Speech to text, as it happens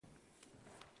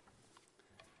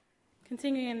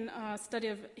Continuing in our study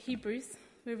of Hebrews,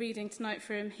 we're reading tonight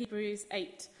from Hebrews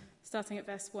 8, starting at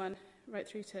verse 1, right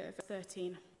through to verse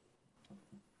 13.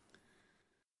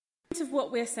 The point of what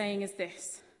we're saying is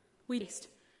this: we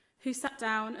who sat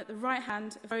down at the right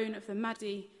hand of the throne of the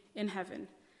Majesty in heaven,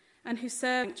 and who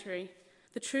serve the sanctuary,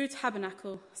 the true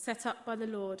tabernacle set up by the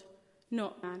Lord,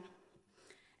 not man.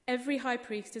 Every high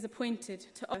priest is appointed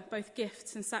to offer both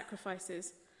gifts and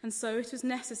sacrifices, and so it was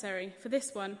necessary for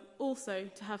this one also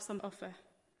to have some offer.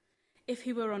 If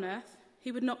he were on earth,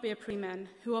 he would not be a pre-man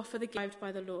who offer the gift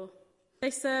by the law.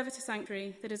 They serve at a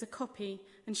sanctuary that is a copy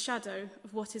and shadow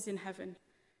of what is in heaven.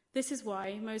 This is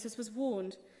why Moses was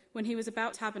warned when he was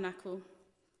about tabernacle.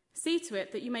 See to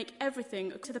it that you make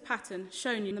everything to the pattern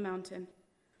shown you in the mountain.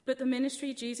 But the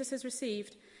ministry Jesus has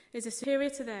received is superior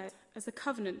to theirs, as the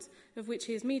covenant of which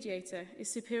he is mediator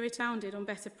is superior, founded on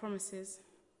better promises.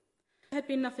 There had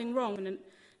been nothing wrong, and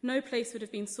no place would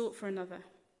have been sought for another.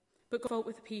 But God fought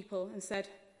with the people and said,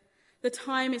 "The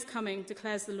time is coming,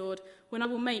 declares the Lord, when I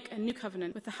will make a new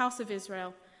covenant with the house of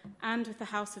Israel and with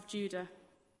the house of Judah.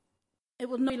 It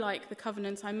will not be like the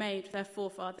covenant I made with their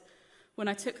forefathers when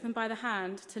I took them by the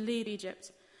hand to lead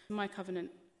Egypt in my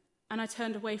covenant, and I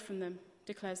turned away from them,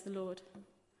 declares the Lord.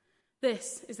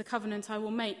 This is the covenant I will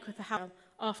make with the house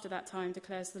after that time,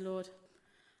 declares the Lord.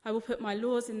 I will put my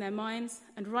laws in their minds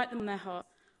and write them on their hearts.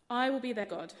 I will be their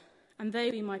God, and they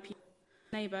will be my people.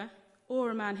 Neighbour,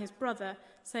 or a man his brother,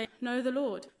 say, 'Know the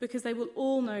Lord,' because they will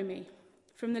all know me,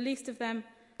 from the least of them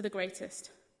to the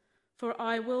greatest. For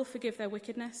I will forgive their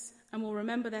wickedness and will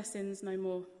remember their sins no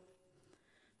more.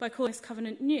 By calling this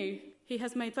covenant new, he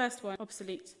has made the first one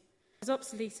obsolete. As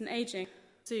obsolete and aging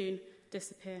soon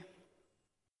disappear."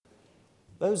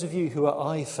 Those of you who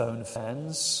are iPhone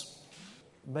fans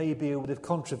may be aware of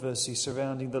controversy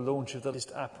surrounding the launch of the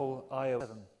latest Apple iOS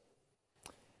 7.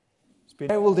 It's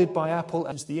been heralded by Apple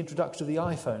since the introduction of the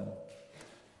iPhone,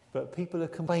 but people are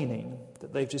complaining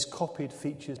that they've just copied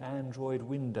features of Android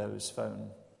Windows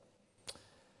Phone.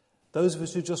 Those of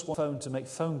us who just want a phone to make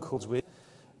phone calls with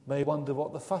may wonder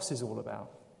what the fuss is all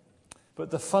about. But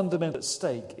the fundamental at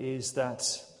stake is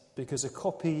that because a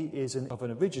copy is of an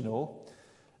original,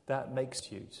 that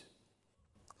makes it.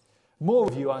 More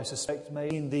of you, I suspect, may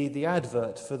have seen the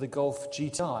advert for the Golf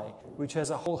GTI, which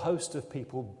has a whole host of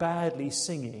people badly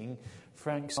singing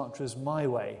Frank Sinatra's My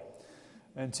Way,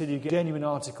 until you get genuine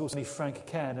articles only Frank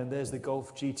can, and there's the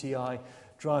Golf GTI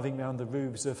driving around the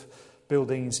roofs of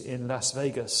buildings in Las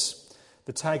Vegas.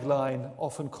 The tagline,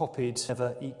 often copied,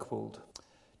 never equalled.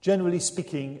 Generally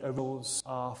speaking, originals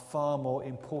are far more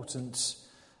important,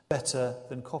 better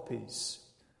than copies.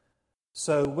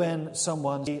 So when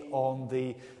someone on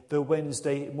the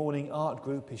Wednesday morning art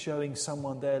group is showing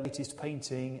someone their latest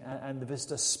painting and the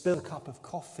visitor spills a cup of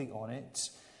coffee on it,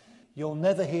 you'll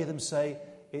never hear them say,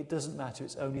 "It doesn't matter,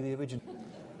 it's only the original."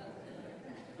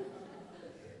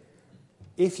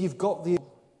 If you've got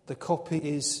the copy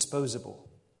is disposable.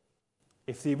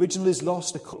 If the original is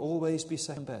lost, it could always be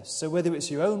second best. So whether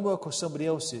it's your own work or somebody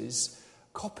else's,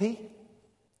 copy,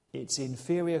 it's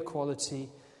inferior quality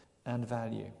and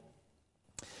value.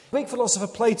 Greek philosopher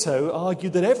Plato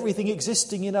argued that everything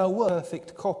existing in our world is a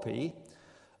perfect copy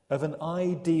of an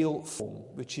ideal form,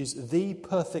 which is the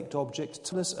perfect object,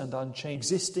 timeless and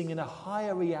unchanged, existing in a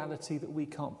higher reality that we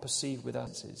can't perceive with our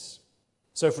senses.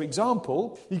 So, for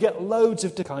example, you get loads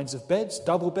of different kinds of beds,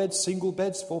 double beds, single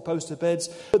beds, four-poster beds,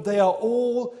 but they are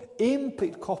all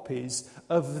imperfect copies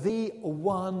of the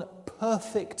one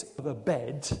perfect of a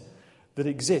bed that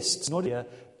exists, not here,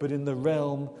 but in the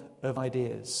realm of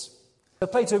ideas.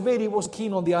 But Plato really wasn't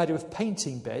keen on the idea of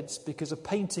painting beds, because a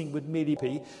painting would merely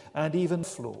be, and even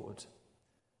flawed.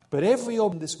 But every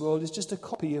object in this world is just a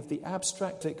copy of the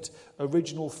abstract,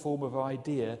 original form of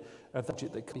idea of the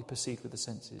object that can be perceived with the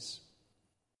senses.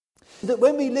 That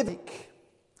when we live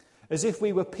as if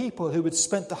we were people who had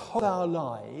spent the whole of our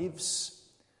lives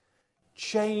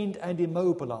chained and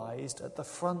immobilized at the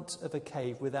front of a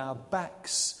cave with our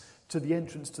backs to the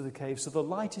entrance to the cave, so the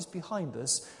light is behind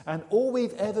us, and all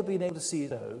we've ever been able to see are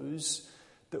those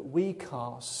that we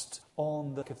cast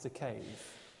on the back of the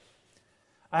cave.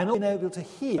 And all we've been able to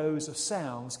hear those of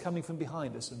sounds coming from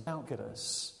behind us and out at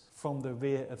us from the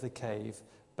rear of the cave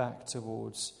back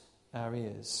towards our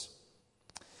ears.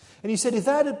 And he said, if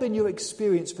that had been your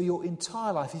experience for your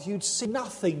entire life, if you'd seen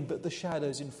nothing but the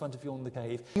shadows in front of you on the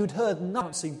cave, you'd heard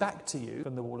nothing back to you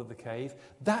from the wall of the cave,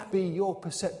 that'd be your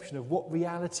perception of what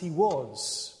reality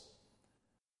was.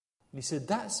 And he said,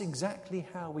 that's exactly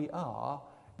how we are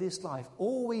this life.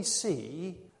 All we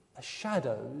see are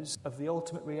shadows of the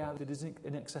ultimate reality that is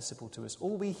inaccessible to us.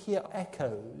 All we hear are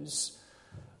echoes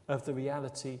of the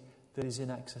reality that is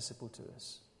inaccessible to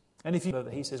us. And if you know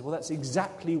that he says, well, that's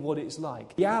exactly what it's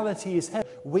like. Reality is heaven.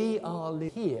 We are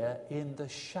here in the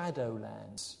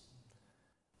Shadowlands,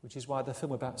 which is why the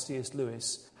film about C.S.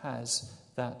 Lewis has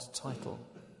that title.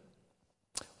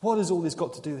 What has all this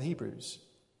got to do with Hebrews?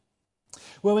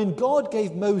 Well, when God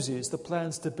gave Moses the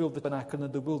plans to build the tabernacle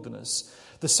in the wilderness,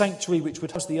 the sanctuary which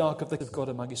would house the ark of the God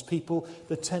among his people,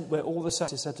 the tent where all the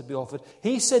sacrifices had to be offered,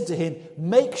 he said to him,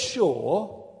 make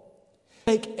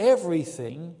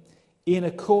everything in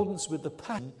accordance with the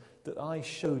pattern that I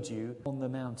showed you on the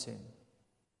mountain.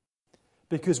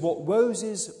 Because what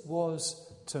Moses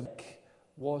was to make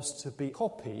was to be a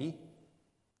copy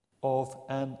of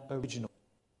an original.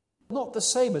 Not the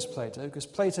same as Plato, because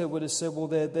Plato would have said, well,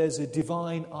 there's a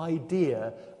divine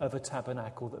idea of a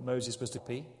tabernacle that Moses was to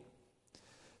be.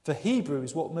 For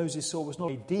Hebrews, what Moses saw was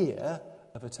not an idea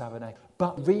of a tabernacle,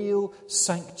 but real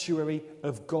sanctuary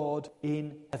of God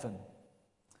in heaven.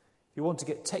 If you want to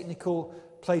get technical,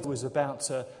 Plato was about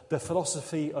the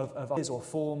philosophy of ideas or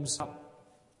forms,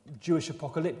 Jewish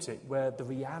apocalyptic, where the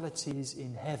reality is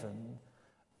in heaven,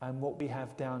 and what we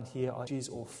have down here are images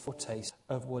or foretastes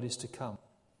of what is to come.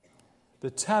 The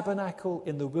tabernacle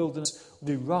in the wilderness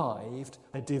derived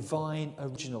a divine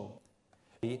original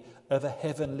of a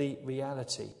heavenly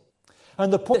reality.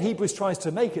 And the point that Hebrews tries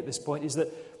to make at this point is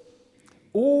that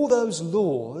all those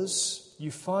laws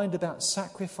you find about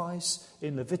sacrifice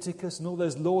in Leviticus and all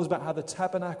those laws about how the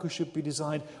tabernacle should be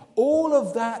designed, all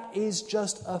of that is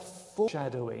just a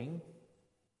foreshadowing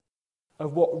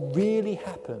of what really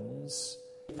happens,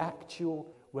 the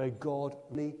actual where God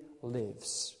really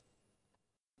lives.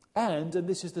 And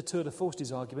this is the tour de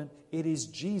force's argument, it is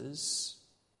Jesus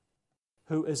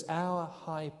who, as our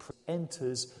high priest,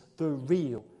 enters the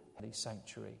real heavenly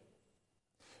sanctuary.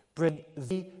 Bring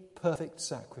the perfect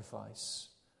sacrifice,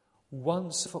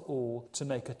 once for all, to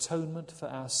make atonement for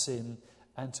our sin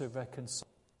and to reconcile.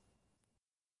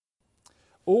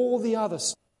 All the other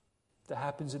stuff that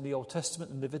happens in the Old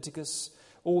Testament and Leviticus,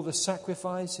 all the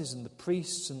sacrifices and the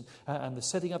priests and the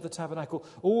setting up the tabernacle,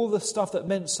 all the stuff that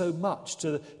meant so much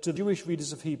to the Jewish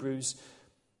readers of Hebrews,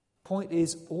 point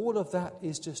is, all of that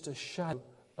is just a shadow,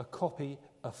 a copy,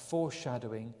 a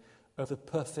foreshadowing of the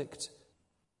perfect.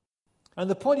 And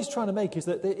the point he's trying to make is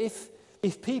that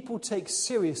if people take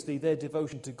seriously their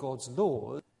devotion to God's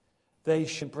laws, they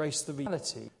should embrace the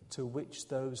reality to which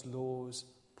those laws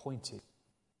pointed.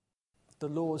 The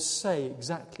laws say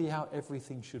exactly how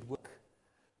everything should work.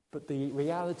 But the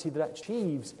reality that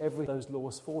achieves every those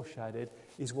laws foreshadowed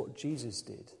is what Jesus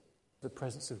did, the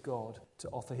presence of God, to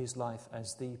offer his life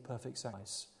as the perfect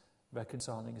sacrifice,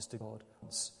 reconciling us to God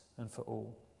once and for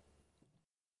all.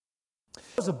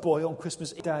 As a boy on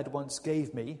Christmas, Dad once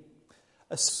gave me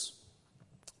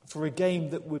for a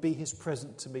game that would be his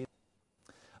present to me.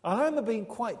 I remember being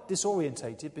quite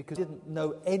disorientated because I didn't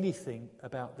know anything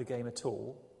about the game at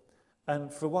all.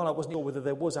 And for a while I wasn't sure whether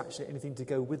there was actually anything to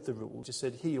go with the rules. Just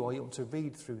said, here you are, you want to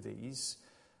read through these.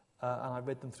 And I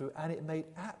read them through, and it made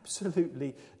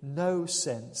absolutely no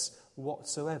sense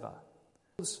whatsoever.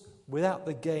 Without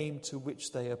the game to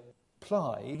which they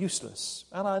apply, useless.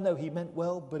 And I know he meant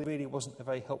well, but it really wasn't a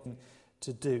very helpful thing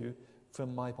to do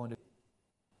from my point of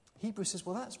view. Hebrews says,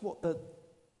 well, that's what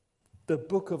the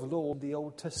book of law and the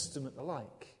Old Testament are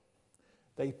like.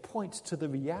 They point to the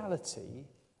reality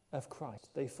of Christ.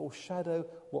 They foreshadow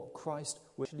what Christ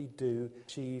will actually do,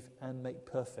 achieve, and make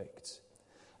perfect.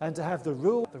 And to have the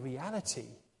rule, the reality,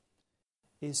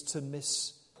 is to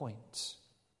miss point.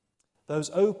 Those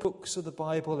old books of the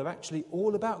Bible are actually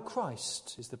all about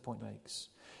Christ, is the point it makes.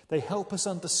 They help us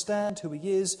understand who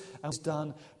he is and what he's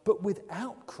done, but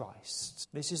without Christ,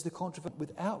 this is the controversy,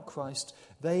 without Christ,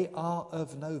 they are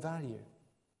of no value.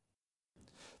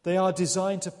 They are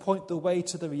designed to point the way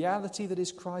to the reality that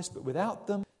is Christ, but without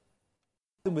them,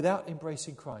 without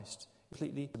embracing Christ,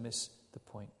 completely miss the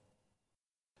point.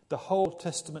 The whole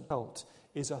Testament cult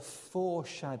is a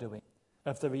foreshadowing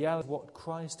of the reality of what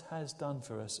Christ has done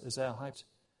for us as our high priest.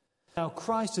 Now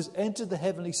Christ has entered the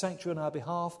heavenly sanctuary on our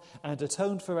behalf and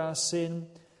atoned for our sin.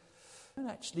 We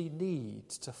don't actually need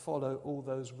to follow all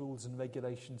those rules and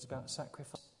regulations about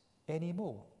sacrifice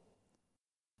anymore.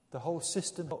 The whole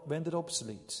system got rendered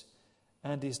obsolete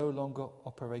and is no longer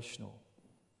operational.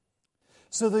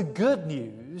 So the good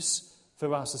news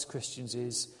for us as Christians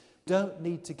is don't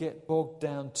need to get bogged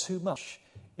down too much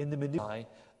in the minutiae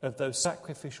of those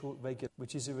sacrificial regulations,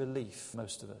 which is a relief for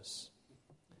most of us.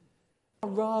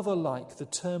 Rather like the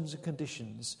terms and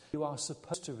conditions you are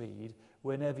supposed to read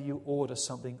whenever you order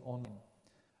something online.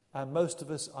 And most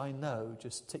of us, I know,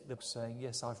 just tick them saying,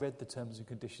 yes, I've read the terms and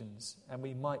conditions, and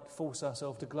we might force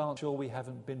ourselves to glance, sure we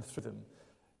haven't been through them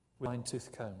with a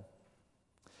fine-tooth comb.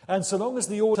 And so long as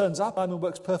the order turns up and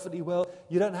works perfectly well,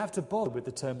 you don't have to bother with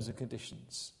the terms and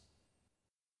conditions.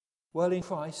 Well, in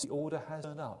Christ, the order has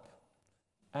turned up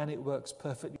and it works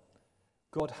perfectly.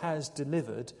 God has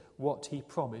delivered what he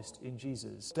promised in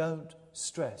Jesus. Don't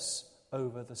stress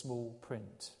over the small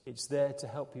print. It's there to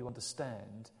help you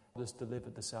understand God has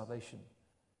delivered the salvation.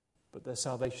 But the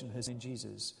salvation is in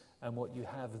Jesus, and what you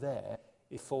have there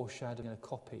is foreshadowing a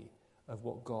copy of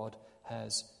what God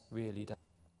has really done.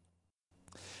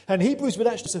 And Hebrews would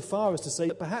actually go so far as to say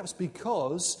that perhaps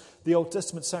because the Old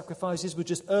Testament sacrifices were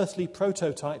just earthly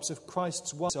prototypes of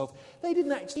Christ's one self, they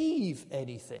didn't achieve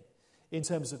anything in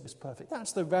terms of this perfect.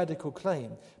 That's the radical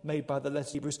claim made by the letter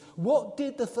of Hebrews. What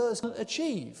did the first covenant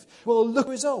achieve? Well, look at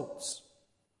the results.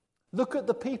 Look at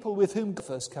the people with whom the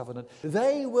first covenant.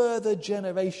 They were the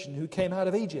generation who came out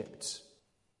of Egypt.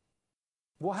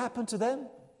 What happened to them?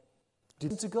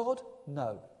 Did they to God?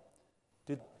 No.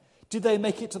 Did they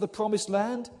make it to the promised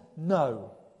land?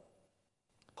 No.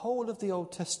 The whole of the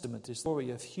Old Testament is the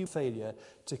story of human failure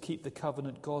to keep the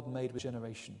covenant God made with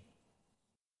generation.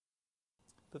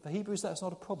 But for Hebrews, that's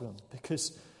not a problem,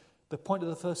 because the point of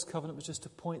the first covenant was just to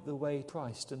point the way to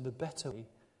Christ and the better way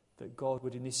that God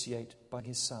would initiate by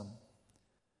his Son.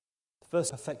 The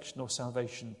first perfection or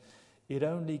salvation, it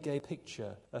only gave a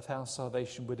picture of how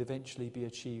salvation would eventually be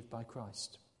achieved by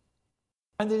Christ.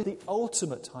 And the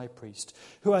ultimate high priest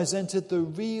who has entered the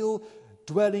real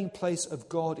dwelling place of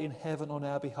God in heaven on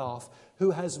our behalf, who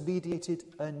has mediated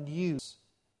a new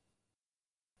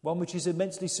one which is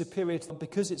immensely superior to them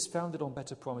because it's founded on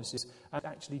better promises and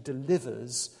actually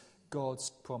delivers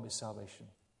God's promised salvation.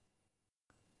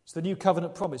 It's the new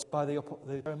covenant promised by the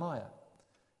Jeremiah,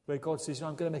 where God says,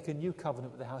 I'm going to make a new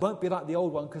covenant with the house. It won't be like the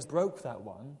old one because broke that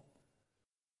one.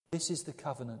 This is the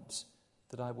covenant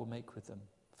that I will make with them.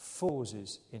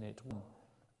 Clauses in it.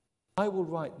 I will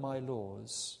write my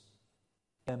laws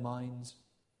in their minds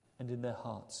and in their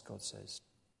hearts, God says.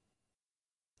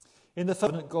 In the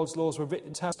covenant, God's laws were written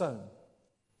in stone,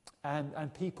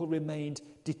 and people remained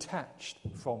detached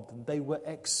from them. They were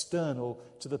external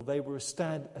to them. They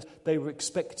were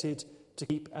expected to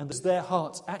keep, and their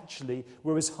hearts actually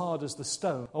were as hard as the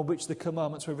stone on which the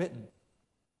commandments were written.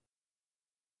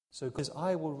 So God says,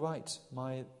 I will write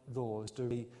my laws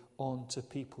directly onto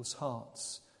people's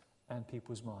hearts and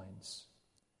people's minds,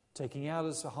 taking out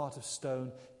us a heart of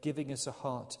stone, giving us a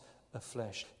heart of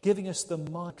flesh, giving us the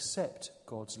mind to accept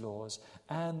God's laws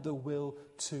and the will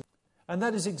to. And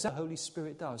that is exactly what the Holy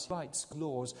Spirit does. He writes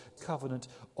laws, covenant,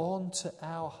 onto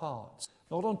our hearts,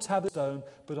 not on tablets of stone,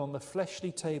 but on the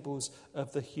fleshly tables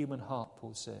of the human heart,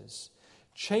 Paul says,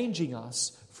 changing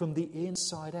us from the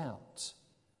inside out,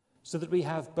 so that we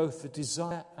have both the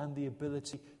desire and the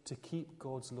ability to keep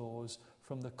God's laws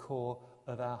from the core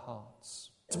of our hearts.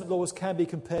 Ultimate laws can be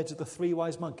compared to the three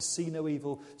wise monkeys: see no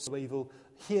evil, see no evil,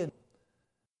 hear no.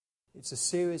 It's a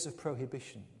series of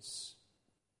prohibitions.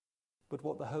 But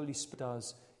what the Holy Spirit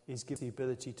does is give the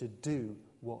ability to do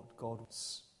what God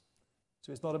wants.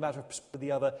 So it's not a matter of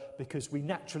the other, because we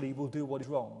naturally will do what is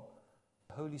wrong.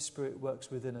 The Holy Spirit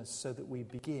works within us so that we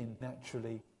begin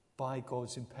naturally, by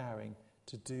God's empowering,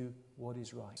 to do what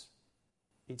is right.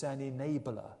 It's an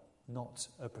enabler, not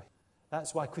a prohibitor.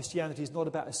 That's why Christianity is not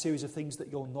about a series of things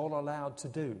that you're not allowed to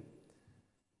do.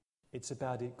 It's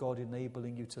about God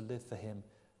enabling you to live for him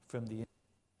from the inside.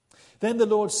 Then the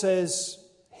Lord says,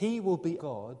 he will be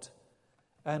God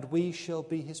and we shall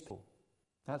be his people.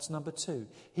 That's number 2.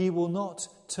 He will not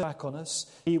turn back on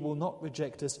us. He will not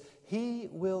reject us. He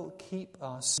will keep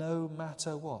us no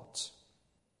matter what.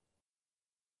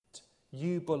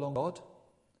 You belong to God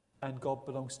and God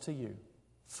belongs to you.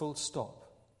 Full stop.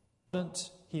 The covenant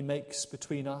he makes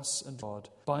between us and God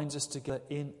binds us together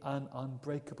in an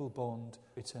unbreakable bond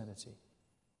of eternity.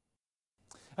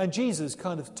 And Jesus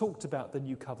kind of talked about the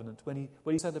new covenant when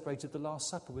he celebrated the Last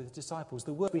Supper with his disciples.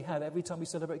 The word we have every time we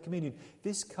celebrate communion: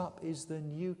 this cup is the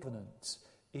new covenant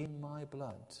in my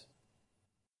blood.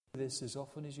 This as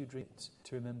often as you drink it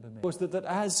to remember me. Of course, that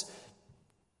as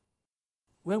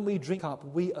when we drink up,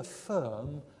 we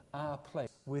affirm our place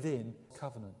within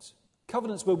covenant.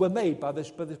 Covenants were made by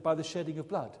the shedding of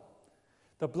blood.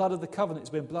 The blood of the covenant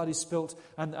is when blood is spilt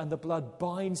and the blood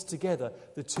binds together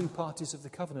the two parties of the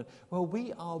covenant. Well,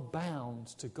 we are bound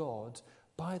to God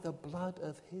by the blood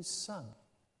of his Son.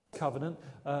 Covenant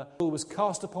was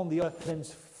cast upon the earth and then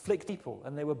flicked people,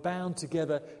 and they were bound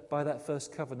together by that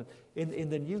first covenant. In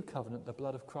the new covenant, the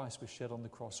blood of Christ was shed on the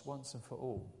cross once and for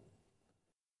all.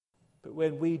 But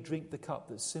when we drink the cup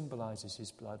that symbolizes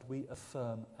his blood, we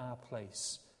affirm our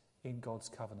place in God's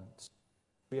covenant.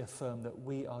 We affirm that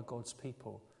we are God's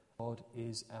people. God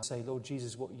is our. Say, Lord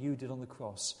Jesus, what you did on the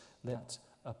cross, let that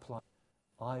apply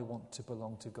I want to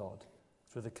belong to God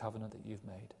through the covenant that you've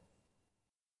made.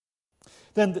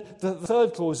 Then the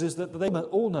third clause is that they might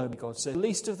all know me, God said,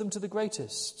 least of them to the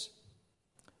greatest.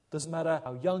 Doesn't matter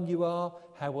how young you are,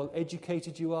 how well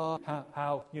educated you are,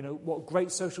 how what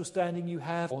great social standing you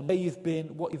have, or where you've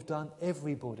been, what you've done,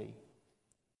 everybody.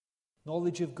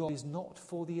 Knowledge of God is not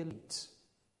for the elite.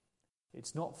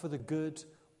 It's not for the good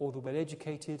or the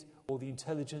well-educated or the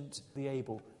intelligent, the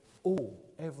able.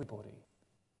 Everybody,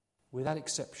 without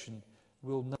exception,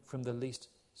 will know from the least,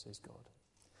 says God.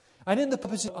 And in the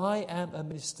purpose of I am a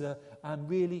minister, I'm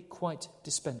really quite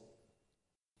dispensable.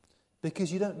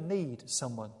 Because you don't need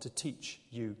someone to teach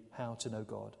you how to know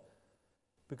God.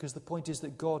 Because the point is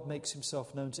that God makes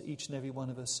himself known to each and every one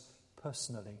of us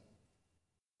personally.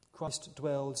 Christ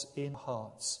dwells in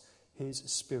hearts. His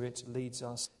Spirit leads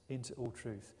us into all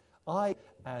truth. I,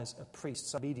 as a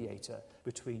priest, am a mediator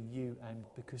between you and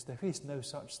God, because there is no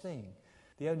such thing.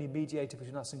 The only mediator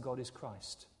between us and God is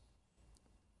Christ.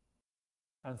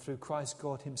 And through Christ,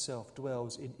 God himself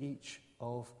dwells in each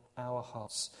of our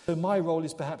hearts. So my role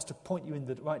is perhaps to point you in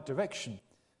the right direction.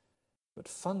 But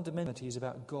fundamentally, is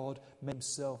about God making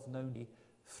himself known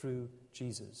through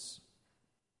Jesus.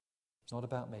 It's not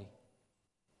about me.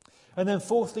 And then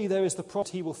fourthly, there is the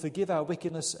promise he will forgive our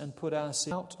wickedness and put our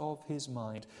sin out of his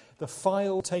mind. The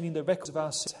file containing the records of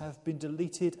our sins have been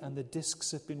deleted and the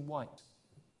discs have been wiped.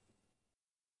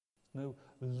 No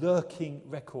lurking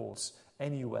records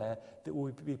anywhere that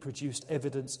will be produced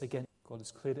evidence against. God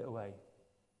has cleared it away.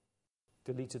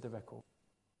 Deleted the record.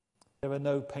 There are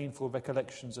no painful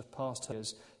recollections of past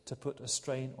years to put a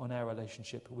strain on our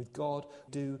relationship with God.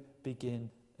 Do begin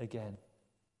again.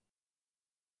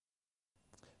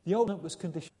 The old covenant was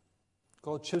conditional.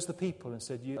 God chose the people and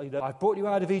said, I brought you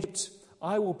out of Egypt.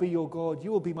 I will be your God.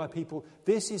 You will be my people.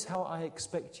 This is how I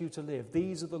expect you to live.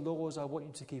 These are the laws I want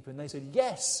you to keep. And they said,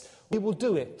 yes, we will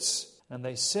do it. And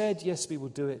they said, yes, we will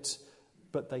do it.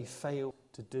 But they failed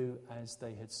to do as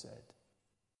they had said.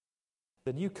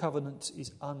 The new covenant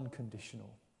is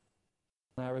unconditional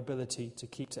on our ability to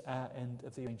keep to our end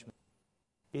of the arrangement.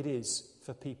 It is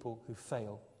for people who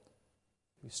fail,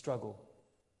 who struggle,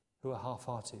 who are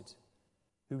half-hearted,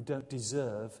 who don't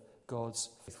deserve God's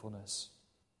faithfulness.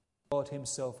 God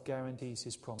himself guarantees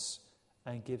his promise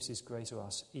and gives his grace to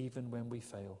us even when we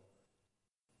fail.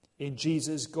 In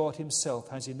Jesus, God himself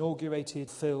has inaugurated,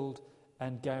 filled,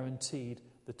 and guaranteed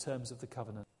the terms of the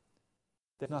covenant.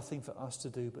 There's nothing for us to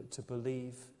do but to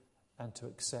believe and to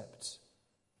accept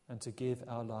and to give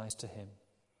our lives to him.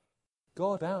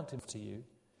 God bound him to you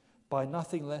by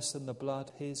nothing less than the blood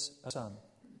of his Son.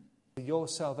 Your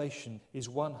salvation is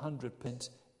 100%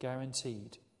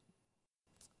 guaranteed.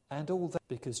 And all that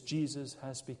because Jesus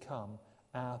has become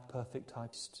our perfect high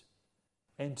priest,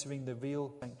 entering the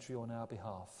real sanctuary on our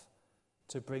behalf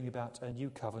to bring about a new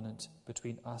covenant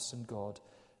between us and God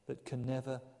that can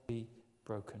never be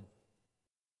broken.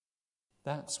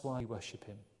 That's why we worship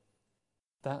him.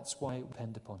 That's why we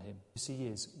depend upon him. Because he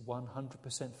is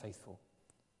 100% faithful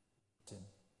to him.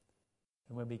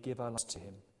 And when we give our lives to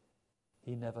him,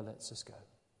 he never lets us go.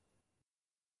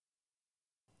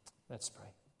 Let's pray.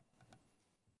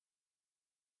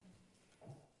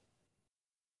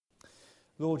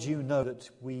 Lord, you know that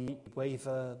we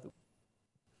waver.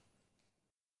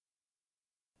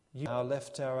 You are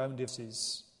left to our own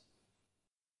devices.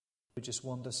 We just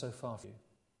wander so far from you.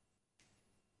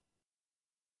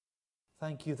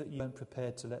 Thank you that you weren't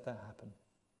prepared to let that happen.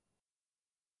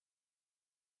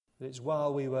 That it's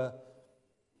while we were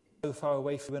so far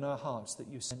away from you in our hearts that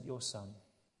you sent your Son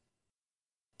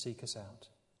to seek us out.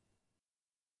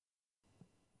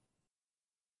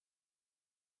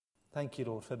 Thank you,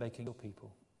 Lord, for making your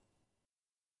people.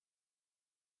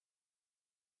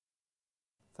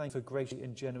 Thank you for graciously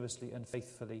and generously and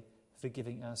faithfully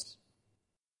forgiving us.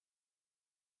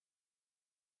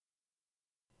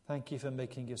 Thank you for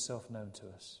making yourself known to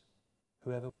us,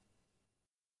 whoever.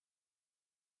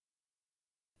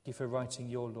 Thank you for writing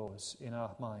your laws in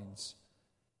our minds,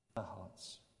 our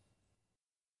hearts.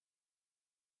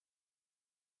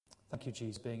 Thank you,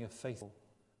 Jesus, being a faithful,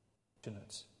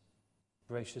 passionate,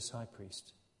 gracious high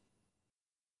priest,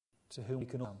 to whom we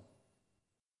can come.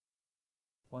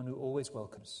 One who always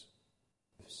welcomes,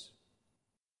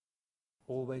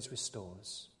 always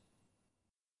restores,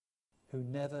 who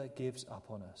never gives up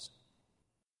on us.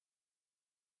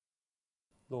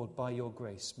 Lord, by your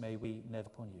grace, may we never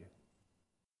upon you.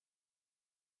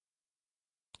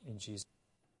 In Jesus'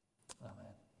 name, amen.